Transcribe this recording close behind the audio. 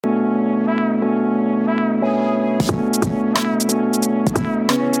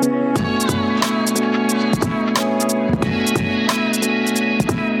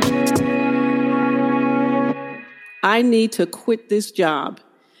I need to quit this job.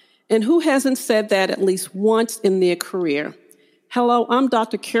 And who hasn't said that at least once in their career? Hello, I'm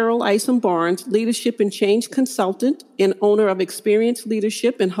Dr. Carol Isom Barnes, Leadership and Change Consultant and owner of Experience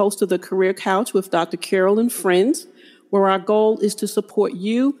Leadership and host of the Career Couch with Dr. Carol and Friends, where our goal is to support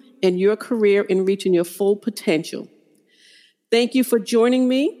you and your career in reaching your full potential. Thank you for joining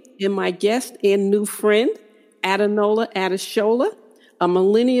me and my guest and new friend, Adenola Adeshola, a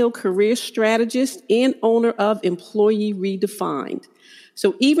millennial career strategist and owner of Employee Redefined.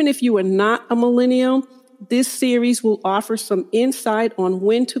 So even if you are not a millennial, this series will offer some insight on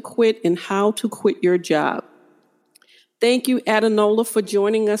when to quit and how to quit your job. Thank you, Adenola, for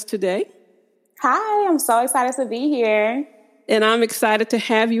joining us today. Hi, I'm so excited to be here. And I'm excited to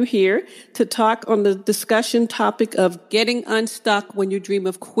have you here to talk on the discussion topic of getting unstuck when you dream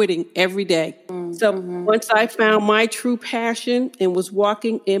of quitting every day. So once I found my true passion and was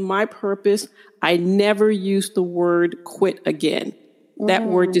walking in my purpose, I never used the word quit again. That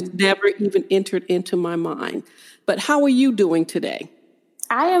word just never even entered into my mind. But how are you doing today?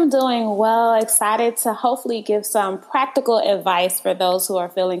 I am doing well, excited to hopefully give some practical advice for those who are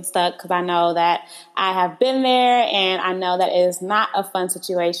feeling stuck, because I know that I have been there and I know that it is not a fun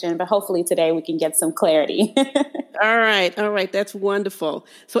situation, but hopefully today we can get some clarity. All right. That's wonderful.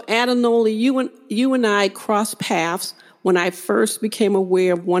 So Adenola, you and I crossed paths when I first became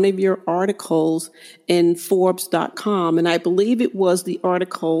aware of one of your articles in Forbes.com. And I believe it was the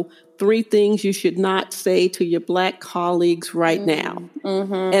article, 3 Things You Should Not Say to Your Black Colleagues Right Now.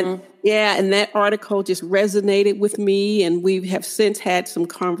 And that article just resonated with me. And we have since had some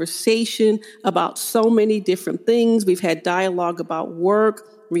conversation about so many different things. We've had dialogue about work,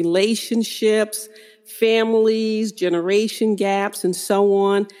 relationships, families, generation gaps, and so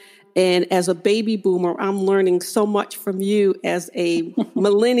on. And as a baby boomer, I'm learning so much from you as a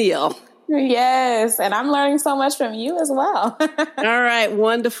millennial. Yes, and I'm learning so much from you as well. All right,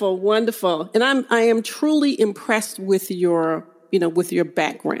 wonderful. And I am truly impressed with your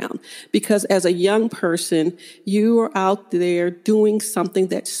background, because as a young person, you are out there doing something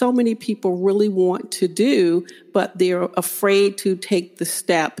that so many people really want to do, but they're afraid to take the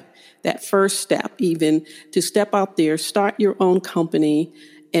step, that first step, even to step out there, start your own company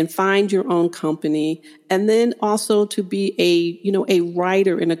and find your own company. And then also to be a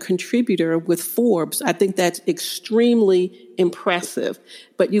writer and a contributor with Forbes. I think that's extremely impressive.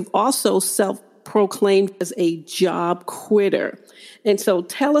 But you've also self-proclaimed as a job quitter. And so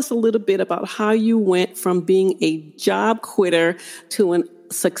tell us a little bit about how you went from being a job quitter to a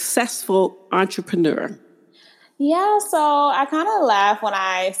successful entrepreneur. Yeah, so I kind of laugh when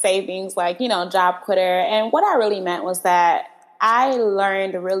I say things like, job quitter. And what I really meant was that I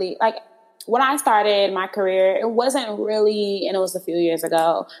learned really, when I started my career, it wasn't really, and it was a few years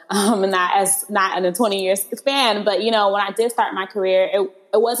ago, not in a 20-year span, but, when I did start my career,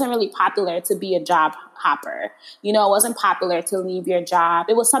 it wasn't really popular to be a job hopper. It wasn't popular to leave your job.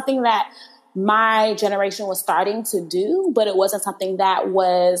 It was something that my generation was starting to do, but it wasn't something that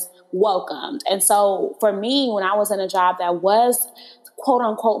was welcomed. And so for me, when I was in a job that was quote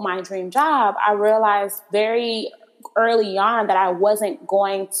unquote my dream job, I realized very early on that I wasn't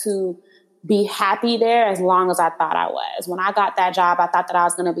going to be happy there as long as I thought I was. When I got that job, I thought that I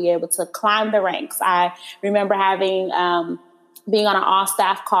was going to be able to climb the ranks. I remember being on an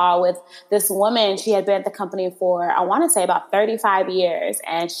all-staff call with this woman. She had been at the company for, I want to say, about 35 years.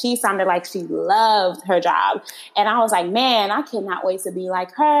 And she sounded like she loved her job. And I was like, man, I cannot wait to be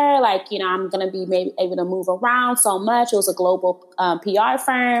like her. I'm going to be maybe able to move around so much. It was a global PR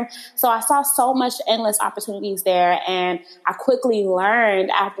firm. So I saw so much endless opportunities there. And I quickly learned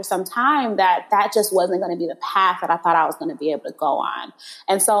after some time that just wasn't going to be the path that I thought I was going to be able to go on.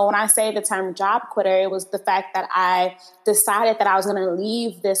 And so when I say the term job quitter, it was the fact that I decided that I was going to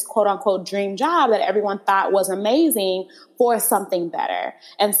leave this quote unquote dream job that everyone thought was amazing for something better.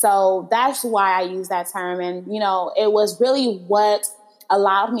 And so that's why I use that term. And, it was really what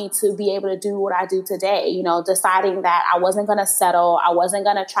allowed me to be able to do what I do today, deciding that I wasn't going to settle. I wasn't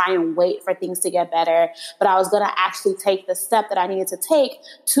going to try and wait for things to get better, but I was going to actually take the step that I needed to take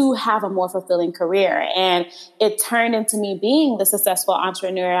to have a more fulfilling career. And it turned into me being the successful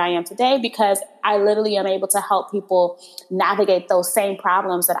entrepreneur I am today, because I literally am able to help people navigate those same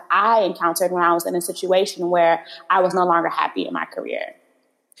problems that I encountered when I was in a situation where I was no longer happy in my career.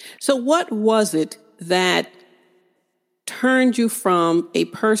 So what was it that turned you from a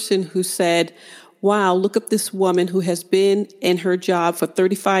person who said, wow, look at this woman who has been in her job for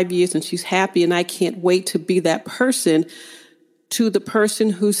 35 years and she's happy and I can't wait to be that person, to the person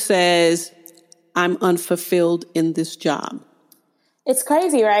who says, I'm unfulfilled in this job? It's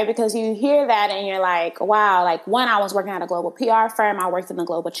crazy, right? Because you hear that and you're like, wow, like one, I was working at a global PR firm. I worked in the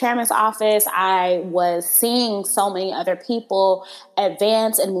global chairman's office. I was seeing so many other people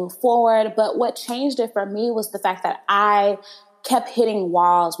advance and move forward. But what changed it for me was the fact that I kept hitting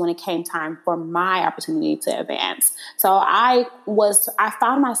walls when it came time for my opportunity to advance. So I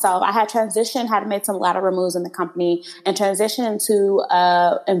found myself, I had transitioned, had made some lateral moves in the company and transitioned into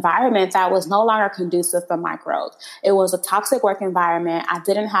an environment that was no longer conducive for my growth. It was a toxic work environment. I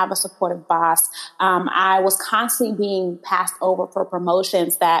didn't have a supportive boss. I was constantly being passed over for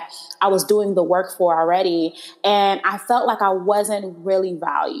promotions that I was doing the work for already. And I felt like I wasn't really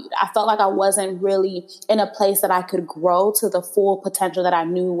valued. I felt like I wasn't really in a place that I could grow to the full potential that I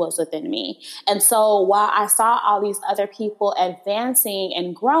knew was within me. And so while I saw all these other people advancing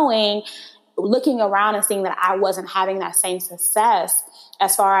and growing, looking around and seeing that I wasn't having that same success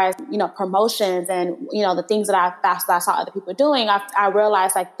as far as, promotions and, the things that I saw other people doing, I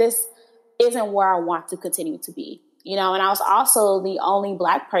realized like this isn't where I want to continue to be. And I was also the only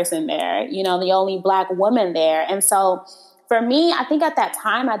Black person there, the only Black woman there. And so for me, I think at that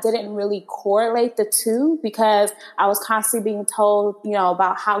time, I didn't really correlate the two because I was constantly being told,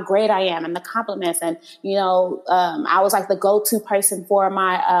 about how great I am and the compliments. And, I was like the go-to person for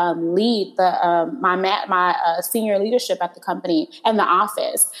my lead, my senior leadership at the company and the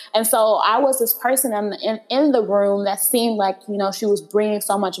office. And so I was this person in the room that seemed like, she was bringing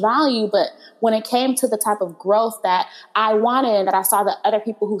so much value. But when it came to the type of growth that I wanted, that I saw that other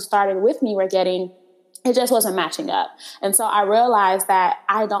people who started with me were getting, it just wasn't matching up. And so I realized that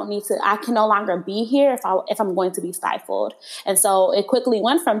I can no longer be here if I'm going to be stifled. And so it quickly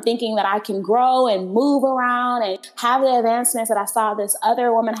went from thinking that I can grow and move around and have the advancements that I saw this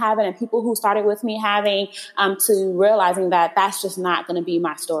other woman having and people who started with me having, to realizing that that's just not going to be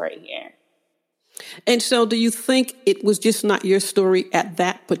my story here. And so do you think it was just not your story at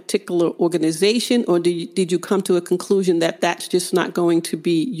that particular organization, or did you come to a conclusion that that's just not going to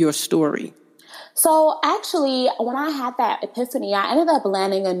be your story? So actually, when I had that epiphany, I ended up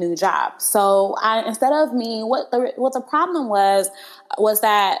landing a new job. So instead of me, what the problem was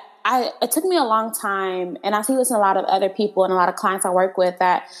that it took me a long time, and I see this in a lot of other people and a lot of clients I work with,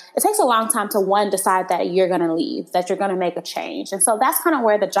 that it takes a long time to, one, decide that you're going to leave, that you're going to make a change. And so that's kind of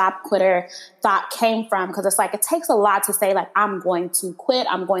where the job quitter thought came from, because it's like it takes a lot to say, like, I'm going to quit,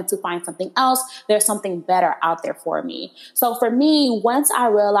 I'm going to find something else, there's something better out there for me. So for me, once I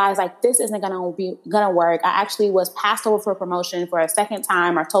realized like this isn't going to work, I actually was passed over for a promotion for a second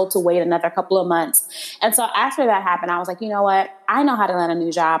time, or told to wait another couple of months. And so after that happened, I was like, you know what? I know how to land a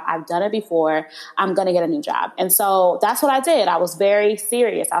new job. I've done it before. I'm going to get a new job. And so that's what I did. I was very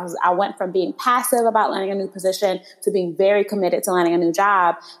serious. I went from being passive about landing a new position to being very committed to landing a new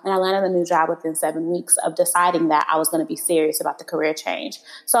job. And I landed a new job within 7 weeks of deciding that I was going to be serious about the career change.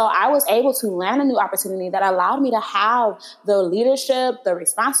 So I was able to land a new opportunity that allowed me to have the leadership, the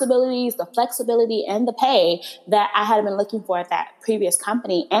responsibilities, the flexibility, and the pay that I had been looking for at that previous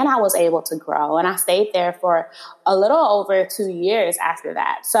company. And I was able to grow. And I stayed there for a little over 2 years after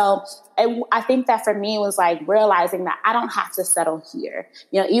that. So I think that for me, it was like realizing that I don't have to settle here.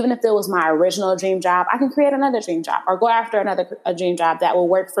 Even if it was my original dream job, I can create another dream job or go after a dream job that will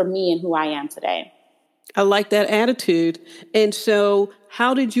work for me and who I am today. I like that attitude. And so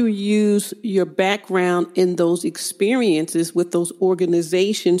how did you use your background in those experiences with those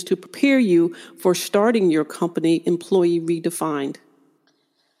organizations to prepare you for starting your company, Employee Redefined?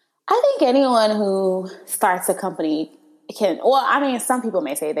 I think anyone who starts a company some people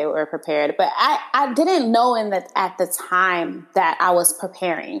may say they were prepared, but I didn't know at the time that I was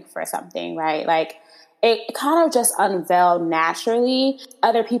preparing for something, right? Like it kind of just unveiled naturally.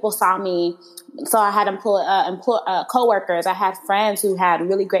 Other people saw me. So I had coworkers. I had friends who had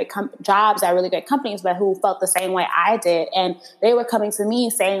really great jobs at really great companies, but who felt the same way I did. And they were coming to me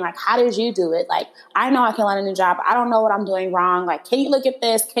saying, like, how did you do it? Like, I know I can land a new job. I don't know what I'm doing wrong. Like, can you look at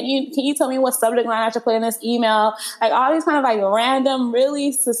this? Can you tell me what subject line I should put in this email? Like all these kind of like random,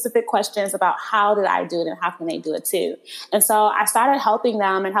 really specific questions about how did I do it and how can they do it too? And so I started helping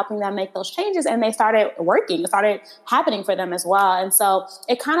them make those changes, and they started working. It started happening for them as well. And so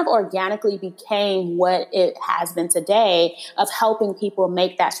it kind of organically became what it has been today, of helping people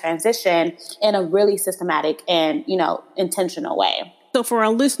make that transition in a really systematic and, intentional way. So for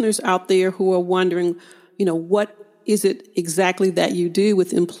our listeners out there who are wondering, what is it exactly that you do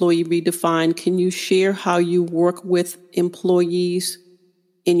with Employee Redefined? Can you share how you work with employees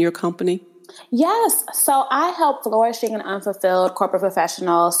in your company? Yes. So I help flourishing and unfulfilled corporate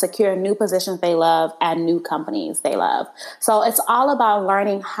professionals secure new positions they love and new companies they love. So it's all about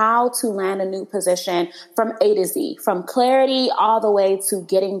learning how to land a new position from A to Z, from clarity all the way to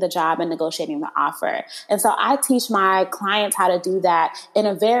getting the job and negotiating the offer. And so I teach my clients how to do that in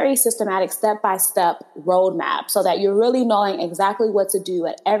a very systematic step-by-step roadmap so that you're really knowing exactly what to do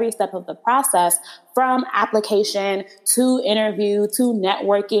at every step of the process, from application to interview to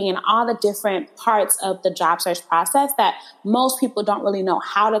networking and all the different parts of the job search process that most people don't really know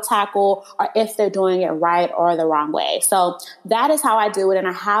how to tackle or if they're doing it right or the wrong way. So that is how I do it. And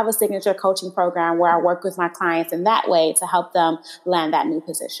I have a signature coaching program where I work with my clients in that way to help them land that new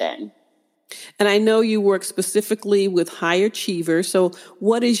position. And I know you work specifically with high achievers. So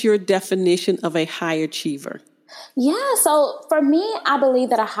what is your definition of a high achiever? Yeah. So for me, I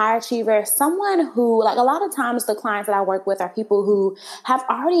believe that a high achiever is someone who, like, a lot of times the clients that I work with are people who have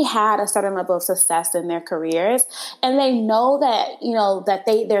already had a certain level of success in their careers. And they know that,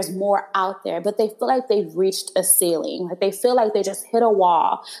 that there's more out there, but they feel like they've reached a ceiling. Like they feel like they just hit a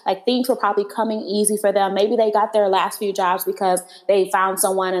wall. Like things were probably coming easy for them. Maybe they got their last few jobs because they found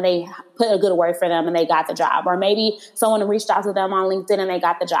someone and they put a good word for them and they got the job. Or maybe someone reached out to them on LinkedIn and they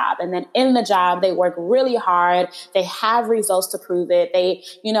got the job. And then in the job, they work really hard. They have results to prove it. They,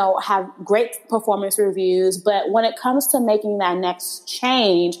 have great performance reviews. But when it comes to making that next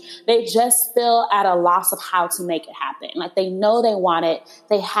change, they just feel at a loss of how to make it happen. Like they know they want it.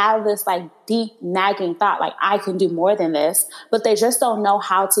 They have this like deep nagging thought, like I can do more than this, but they just don't know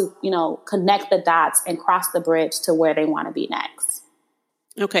how to, connect the dots and cross the bridge to where they want to be next.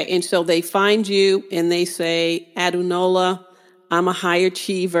 Okay. And so they find you and they say, Adunola, I'm a high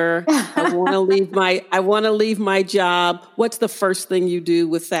achiever. I want to leave my job. What's the first thing you do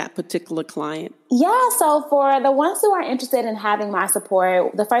with that particular client? Yeah. So for the ones who are interested in having my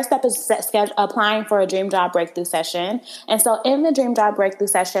support, the first step is applying for a Dream Job Breakthrough session. And so in the Dream Job Breakthrough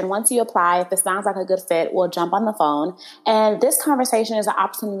session, once you apply, if it sounds like a good fit, we'll jump on the phone. And this conversation is an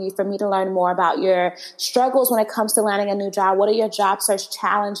opportunity for me to learn more about your struggles when it comes to landing a new job. What are your job search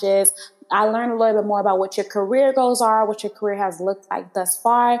challenges? I learned a little bit more about what your career goals are, what your career has looked like thus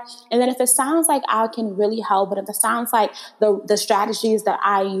far. And then if it sounds like I can really help, but if it sounds like the strategies that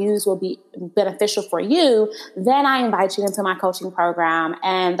I use will be beneficial for you, then I invite you into my coaching program.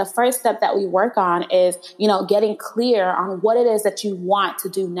 And the first step that we work on is, getting clear on what it is that you want to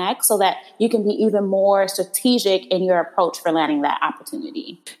do next so that you can be even more strategic in your approach for landing that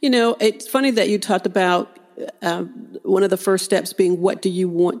opportunity. It's funny that you talked about one of the first steps being, what do you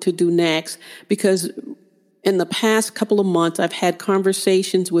want to do next? Because in the past couple of months, I've had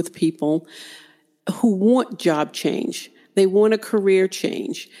conversations with people who want job change. They want a career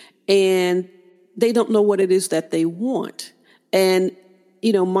change and they don't know what it is that they want. And,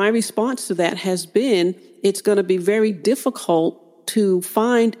 my response to that has been, it's going to be very difficult to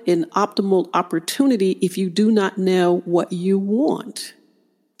find an optimal opportunity if you do not know what you want.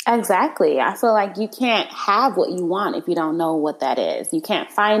 Exactly. I feel like you can't have what you want if you don't know what that is. You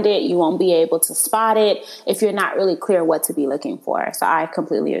can't find it. You won't be able to spot it if you're not really clear what to be looking for. So I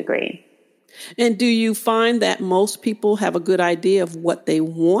completely agree. And do you find that most people have a good idea of what they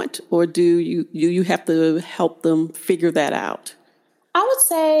want, or do you have to help them figure that out? I would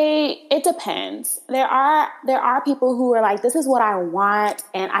say it depends. There are people who are like, this is what I want,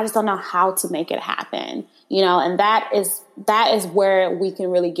 and I just don't know how to make it happen. And that is where we can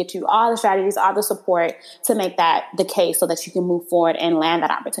really get you all the strategies, all the support to make that the case so that you can move forward and land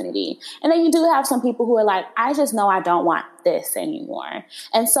that opportunity. And then you do have some people who are like, I just know I don't want this anymore.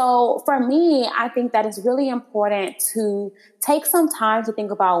 And so for me, I think that it's really important to take some time to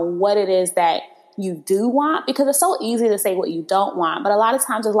think about what it is that you do want, because it's so easy to say what you don't want. But a lot of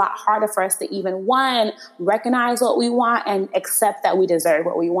times it's a lot harder for us to even, one, recognize what we want and accept that we deserve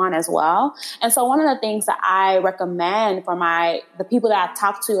what we want as well. And so one of the things that I recommend for the people that I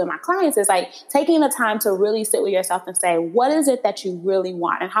talk to and my clients is like taking the time to really sit with yourself and say, what is it that you really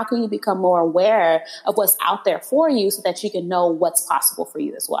want? And how can you become more aware of what's out there for you so that you can know what's possible for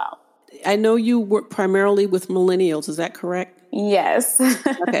you as well? I know you work primarily with millennials. Is that correct? Yes.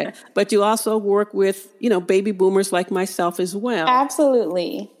 Okay. But you also work with, baby boomers like myself as well.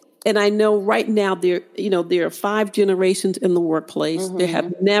 Absolutely. And I know right now there are 5 generations in the workplace. Mm-hmm. There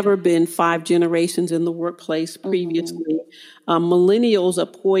have never been 5 generations in the workplace previously. Mm-hmm. Millennials are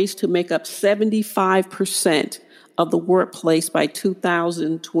poised to make up 75% of the workplace by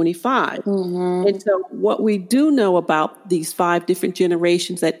 2025. And so what we do know about these 5 different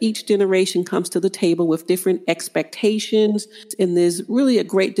generations, that each generation comes to the table with different expectations, and there's really a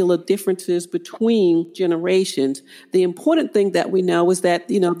great deal of differences between generations. The important thing that we know is that,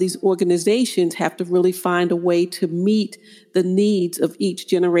 these organizations have to really find a way to meet the needs of each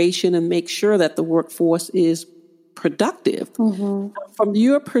generation and make sure that the workforce is productive. From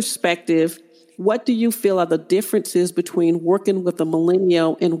your perspective, what do you feel are the differences between working with a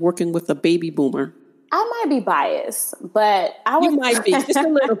millennial and working with a baby boomer? I might be biased, but You might be, just a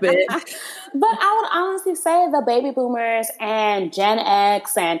little bit. But I would honestly say the baby boomers and Gen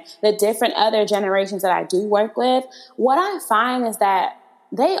X and the different other generations that I do work with, what I find is that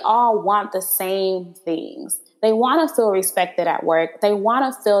they all want the same things. They want to feel respected at work. They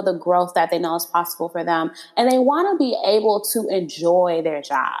want to feel the growth that they know is possible for them. And they want to be able to enjoy their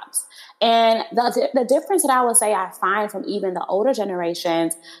jobs. And the difference that I would say I find from even the older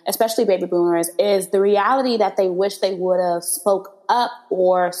generations, especially baby boomers, is the reality that they wish they would have spoke up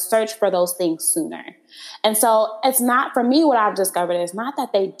or searched for those things sooner. And so it's not, for me, what I've discovered is not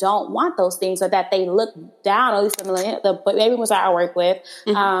that they don't want those things or that they look down, at least the baby boomers that I work with,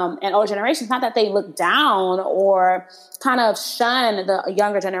 and older generations, not that they look down or kind of shun the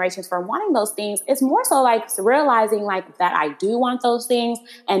younger generations for wanting those things. It's more so like realizing like that I do want those things.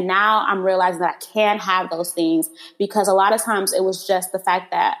 And now I'm realizing that I can have those things, because a lot of times it was just the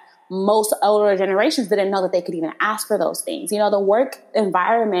fact that most older generations didn't know that they could even ask for those things. The work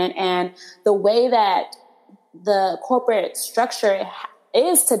environment and the way that the corporate structure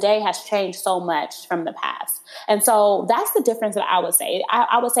is today has changed so much from the past. And so that's the difference that I would say.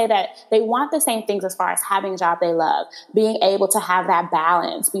 I would say that they want the same things as far as having a job they love, being able to have that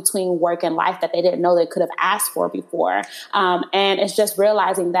balance between work and life that they didn't know they could have asked for before. And it's just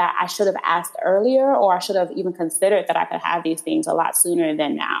realizing that I should have asked earlier, or I should have even considered that I could have these things a lot sooner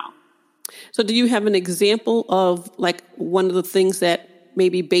than now. So do you have an example of like one of the things that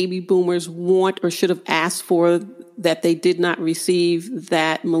maybe baby boomers want or should have asked for that they did not receive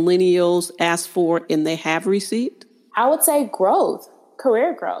that millennials asked for and they have received? I would say growth,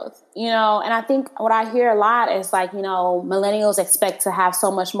 career growth, and I think what I hear a lot is like, millennials expect to have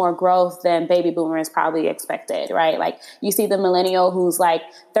so much more growth than baby boomers probably expected, right? Like you see the millennial who's like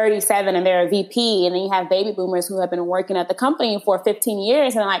 37 and they're a VP, and then you have baby boomers who have been working at the company for 15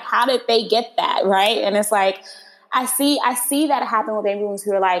 years and like, how did they get that, right? And it's like, I see that happen with baby boomers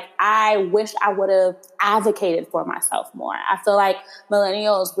who are like, I wish I would have advocated for myself more. I feel like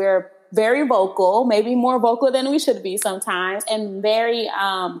millennials, we're very vocal, maybe more vocal than we should be sometimes, and very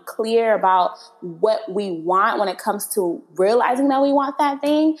clear about what we want when it comes to realizing that we want that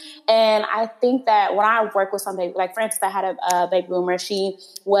thing. And I think that when I work with somebody, like for instance, I had a baby boomer, she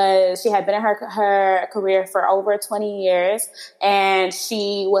had been in her career for over 20 years, and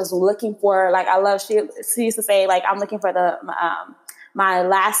she was looking for, like, she used to say, like, I'm looking for my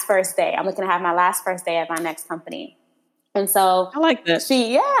last first day. I'm looking to have my last first day at my next company. And so I like that.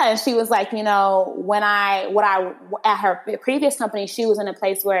 She was like, at her previous company, she was in a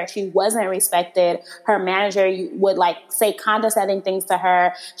place where she wasn't respected. Her manager would like say condescending things to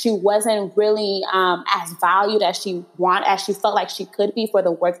her. She wasn't really as valued as she felt like she could be for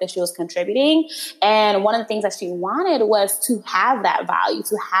the work that she was contributing. And one of the things that she wanted was to have that value,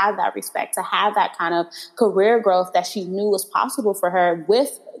 to have that respect, to have that kind of career growth that she knew was possible for her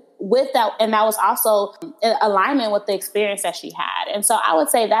with that. And that was also in alignment with the experience that she had. And so I would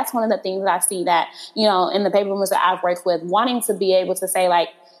say that's one of the things that I see that, in the baby boomers that I've worked with, wanting to be able to say, like,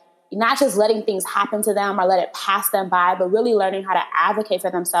 not just letting things happen to them or let it pass them by, but really learning how to advocate for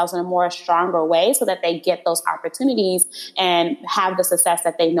themselves in a more stronger way so that they get those opportunities and have the success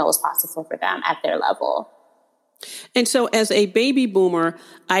that they know is possible for them at their level. And so as a baby boomer,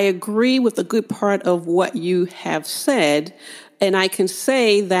 I agree with a good part of what you have said. And I can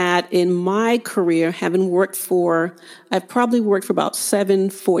say that in my career, I've probably worked for about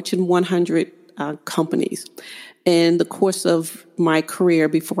 7 Fortune 100 companies in the course of my career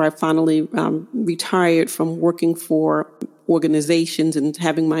before I finally retired from working for organizations and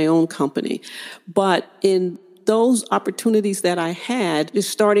having my own company. But in those opportunities that I had, just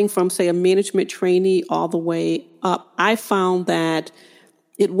starting from, say, a management trainee all the way up, I found that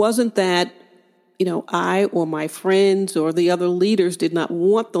it wasn't that I or my friends or the other leaders did not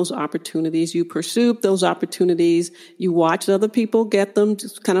want those opportunities. You pursued those opportunities. You watched other people get them,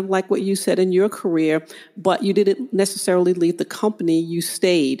 just kind of like what you said in your career, but you didn't necessarily leave the company. You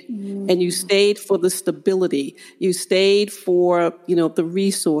stayed. And you stayed for the stability. You stayed for, the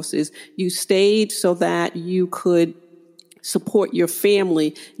resources. You stayed so that you could support your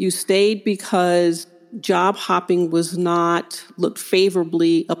family. You stayed because job hopping was not looked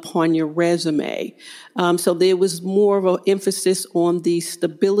favorably upon your resume. So there was more of an emphasis on the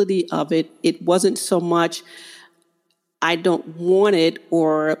stability of it. It wasn't so much, I don't want it,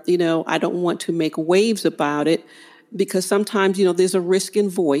 or, I don't want to make waves about it. Because sometimes, there's a risk in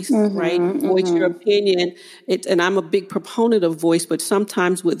voice, right? Voice your opinion. And I'm a big proponent of voice, but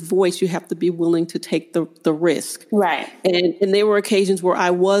sometimes with voice, you have to be willing to take the risk. Right. And there were occasions where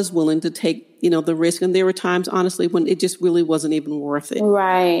I was willing to take, the risk. And there were times, honestly, when it just really wasn't even worth it.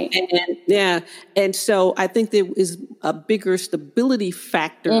 Right. And so I think there is a bigger stability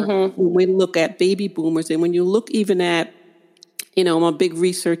factor when we look at baby boomers. And when you look even at, I'm a big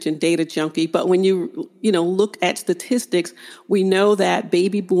research and data junkie, but when you look at statistics, we know that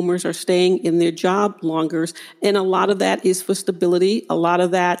baby boomers are staying in their job longer. And a lot of that is for stability. A lot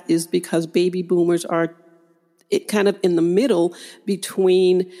of that is because baby boomers are kind of in the middle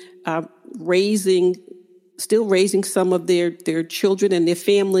between still raising some of their children and their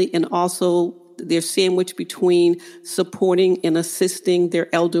family, and also they're sandwiched between supporting and assisting their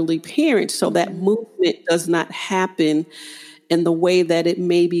elderly parents. So that movement does not happen in the way that it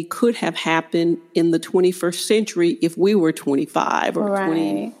maybe could have happened in the 21st century if we were 25 or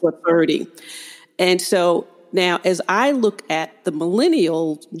 20 or 30. And so now as I look at the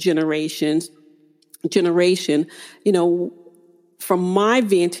millennial generation, from my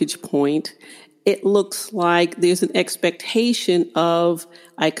vantage point, it looks like there's an expectation of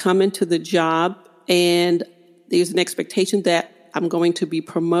I come into the job and there's an expectation that I'm going to be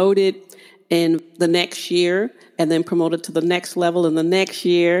promoted in the next year, and then promoted to the next level in the next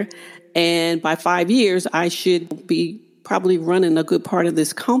year. And by 5 years, I should be probably running a good part of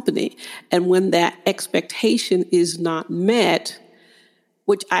this company. And when that expectation is not met,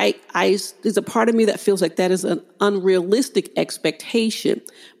 which there's a part of me that feels like that is an unrealistic expectation.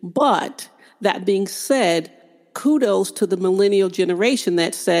 But that being said, kudos to the millennial generation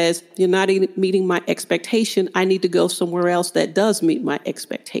that says, you're not meeting my expectation. I need to go somewhere else that does meet my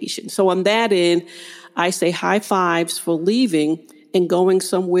expectation. So on that end, I say high fives for leaving and going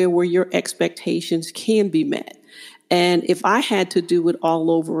somewhere where your expectations can be met. And if I had to do it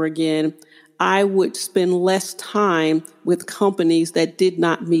all over again, I would spend less time with companies that did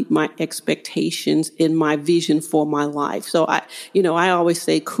not meet my expectations in my vision for my life. So I always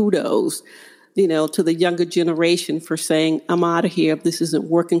say kudos to the younger generation for saying, I'm out of here. This isn't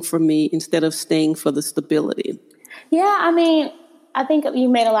working for me, instead of staying for the stability. Yeah. I mean, I think you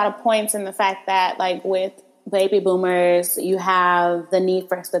made a lot of points in the fact that, like, with baby boomers, you have the need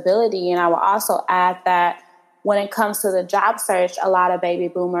for stability. And I will also add that when it comes to the job search, a lot of baby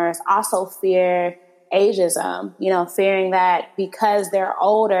boomers also fear ageism, fearing that because they're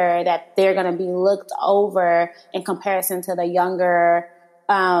older, that they're going to be looked over in comparison to the younger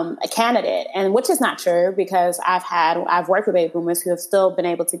a candidate, and which is not true, because I've worked with baby boomers who have still been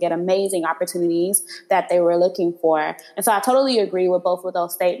able to get amazing opportunities that they were looking for. And so I totally agree with both of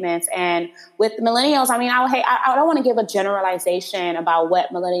those statements. And with millennials, I mean, I don't want to give a generalization about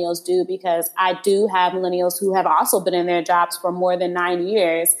what millennials do, because I do have millennials who have also been in their jobs for more than 9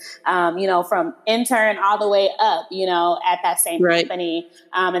 years, from intern all the way up, at that same company.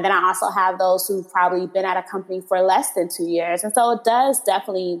 And then I also have those who've probably been at a company for less than 2 years. And so it does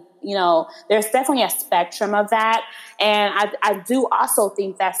definitely, there's definitely a spectrum of that. And I do also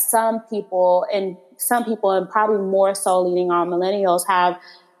think that some people, and probably more so leaning on millennials, have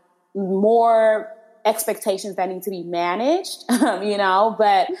more expectations that need to be managed,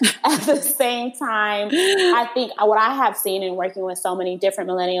 but at the same time, I think what I have seen in working with so many different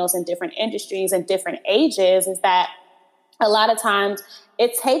millennials in different industries and different ages is that a lot of times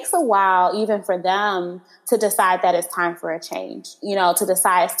it takes a while even for them to decide that it's time for a change, to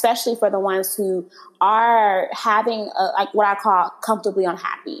decide, especially for the ones who are having what I call comfortably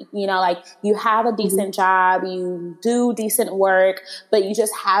unhappy. Like, you have a decent job, you do decent work, but you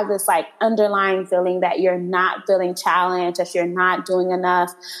just have this underlying feeling that you're not feeling challenged, that you're not doing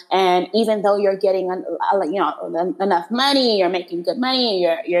enough. And even though you're getting enough money, you're making good money,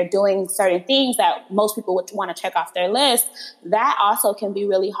 you're doing certain things that most people would want to check off their list, that also can be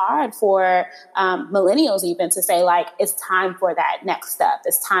really hard for millennials even to say, it's time for that next step.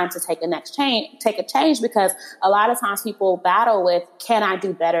 It's time to take a change, because a lot of times people battle with, can I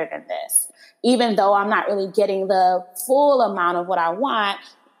do better than this? Even though I'm not really getting the full amount of what I want,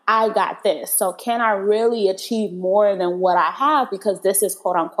 I got this. So can I really achieve more than what I have? Because this is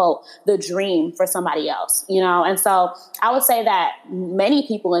quote unquote the dream for somebody else, And so I would say that many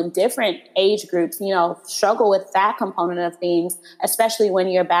people in different age groups, struggle with that component of things, especially when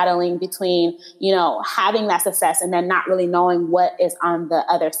you're battling between, having that success and then not really knowing what is on the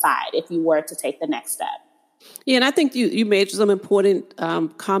other side if you were to take the next step. Yeah, and I think you made some important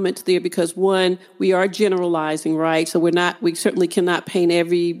comments there because one, we are generalizing, right? So we certainly cannot paint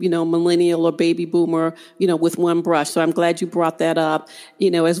every, millennial or baby boomer, with one brush. So I'm glad you brought that up,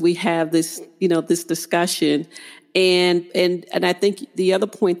 as we have this, this discussion. And I think the other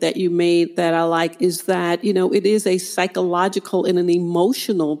point that you made that I like is that, it is a psychological and an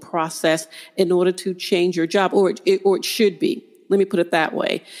emotional process in order to change your job, or it should be. Let me put it that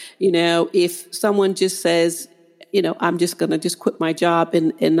way. If someone just says, I'm just going to just quit my job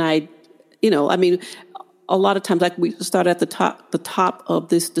and I, a lot of times, like we start at the top of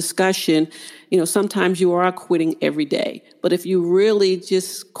this discussion, sometimes you are quitting every day. But if you really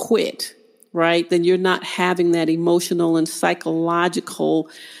just quit, right, then you're not having that emotional and psychological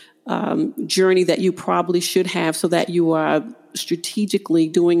journey that you probably should have so that you are strategically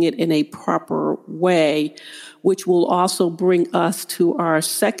doing it in a proper way, which will also bring us to our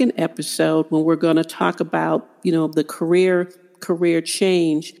second episode when we're going to talk about, the career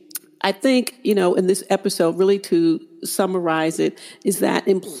change. I think, in this episode, really to summarize it, is that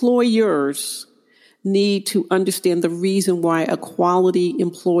employers need to understand the reason why a quality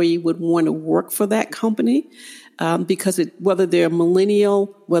employee would want to work for that company. Because whether they're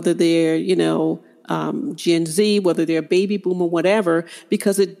millennial, whether they're, Gen Z, whether they're baby boomer, whatever,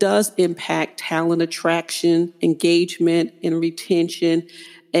 because it does impact talent attraction, engagement, and retention.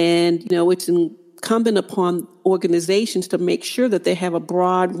 And, it's incumbent upon organizations to make sure that they have a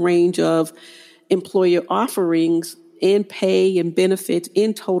broad range of employer offerings in pay and benefits,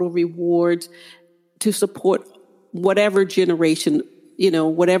 in total rewards to support whatever generation,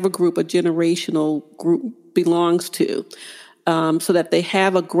 whatever group a generational group belongs to, so that they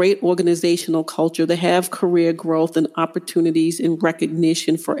have a great organizational culture, they have career growth and opportunities and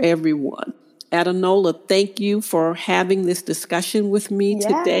recognition for everyone. Adenola, thank you for having this discussion with me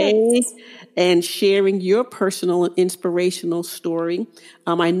today and sharing your personal and inspirational story.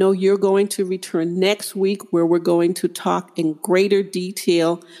 I know you're going to return next week where we're going to talk in greater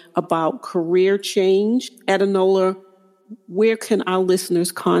detail about career change. Adenola, where can our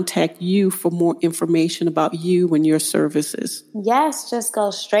listeners contact you for more information about you and your services? Yes, just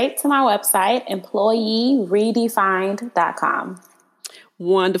go straight to my website, employeeredefined.com.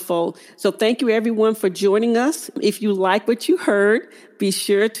 Wonderful. So thank you everyone for joining us. If you like what you heard, be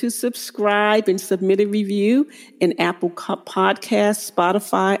sure to subscribe and submit a review in Apple Podcasts,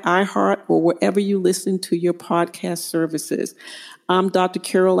 Spotify, iHeart, or wherever you listen to your podcast services. I'm Dr.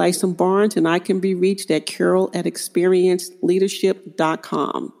 Carol Isom Barnes, and I can be reached at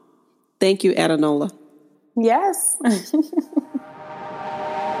carol@experiencedleadership.com. Thank you, Adenola. Yes.